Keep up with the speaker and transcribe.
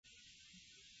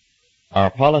Are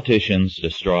politicians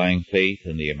destroying faith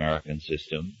in the American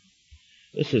system?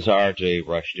 This is R.J.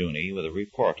 Rushdoony with a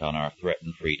report on our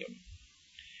threatened freedom.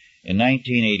 In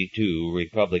 1982,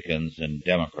 Republicans and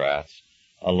Democrats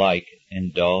alike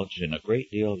indulged in a great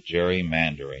deal of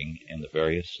gerrymandering in the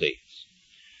various states.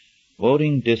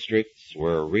 Voting districts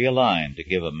were realigned to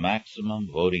give a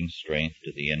maximum voting strength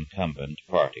to the incumbent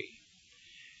party.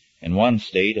 In one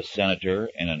state, a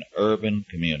senator in an urban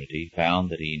community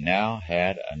found that he now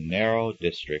had a narrow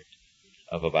district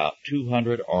of about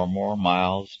 200 or more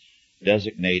miles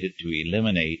designated to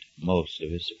eliminate most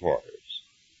of his supporters.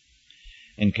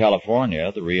 In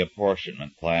California, the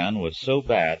reapportionment plan was so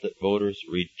bad that voters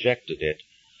rejected it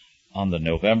on the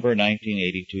November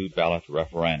 1982 ballot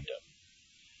referendum.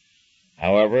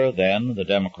 However, then the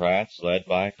Democrats, led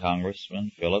by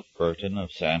Congressman Philip Burton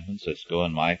of San Francisco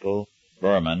and Michael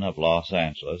Berman of Los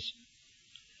Angeles,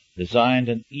 designed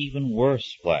an even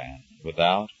worse plan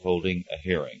without holding a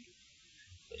hearing.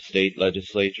 The state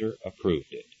legislature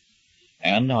approved it,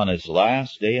 and on his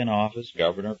last day in office,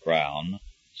 Governor Brown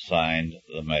signed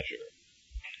the measure.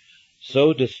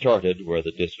 So distorted were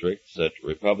the districts that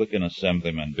Republican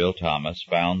Assemblyman Bill Thomas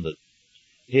found that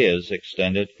his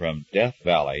extended from Death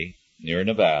Valley, near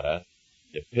Nevada,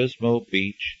 to Pismo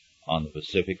Beach on the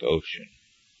Pacific Ocean.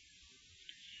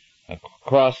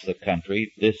 Across the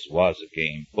country, this was a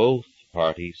game both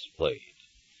parties played.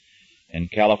 In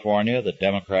California, the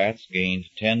Democrats gained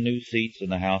 10 new seats in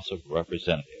the House of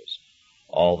Representatives,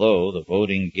 although the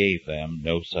voting gave them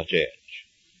no such edge.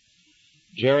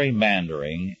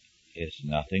 Gerrymandering is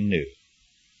nothing new.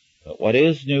 But what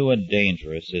is new and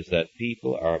dangerous is that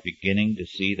people are beginning to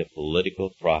see the political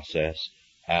process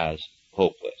as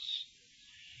hopeless.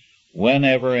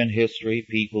 Whenever in history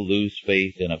people lose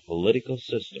faith in a political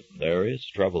system, there is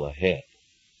trouble ahead.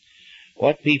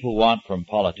 What people want from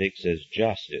politics is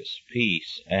justice,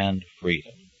 peace, and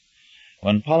freedom.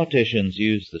 When politicians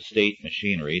use the state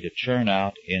machinery to churn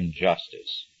out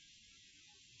injustice,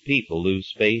 people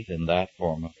lose faith in that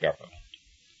form of government.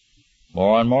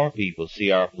 More and more people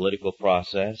see our political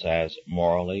process as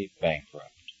morally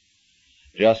bankrupt.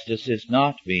 Justice is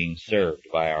not being served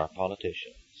by our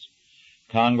politicians.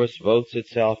 Congress votes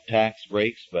itself tax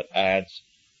breaks but adds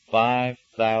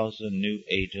 5,000 new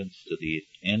agents to the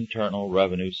Internal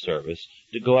Revenue Service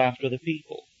to go after the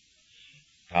people.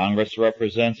 Congress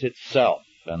represents itself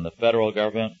and the federal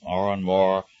government more and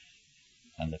more,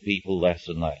 and the people less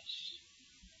and less.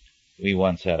 We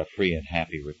once had a free and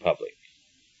happy republic.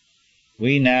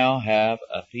 We now have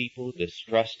a people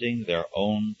distrusting their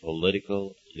own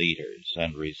political leaders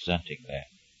and resenting them.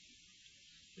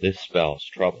 This spells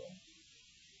trouble,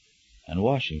 and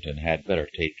Washington had better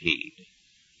take heed.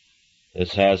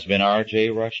 This has been R.J.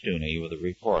 Rushdoony with a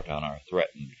report on our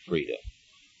threatened freedom.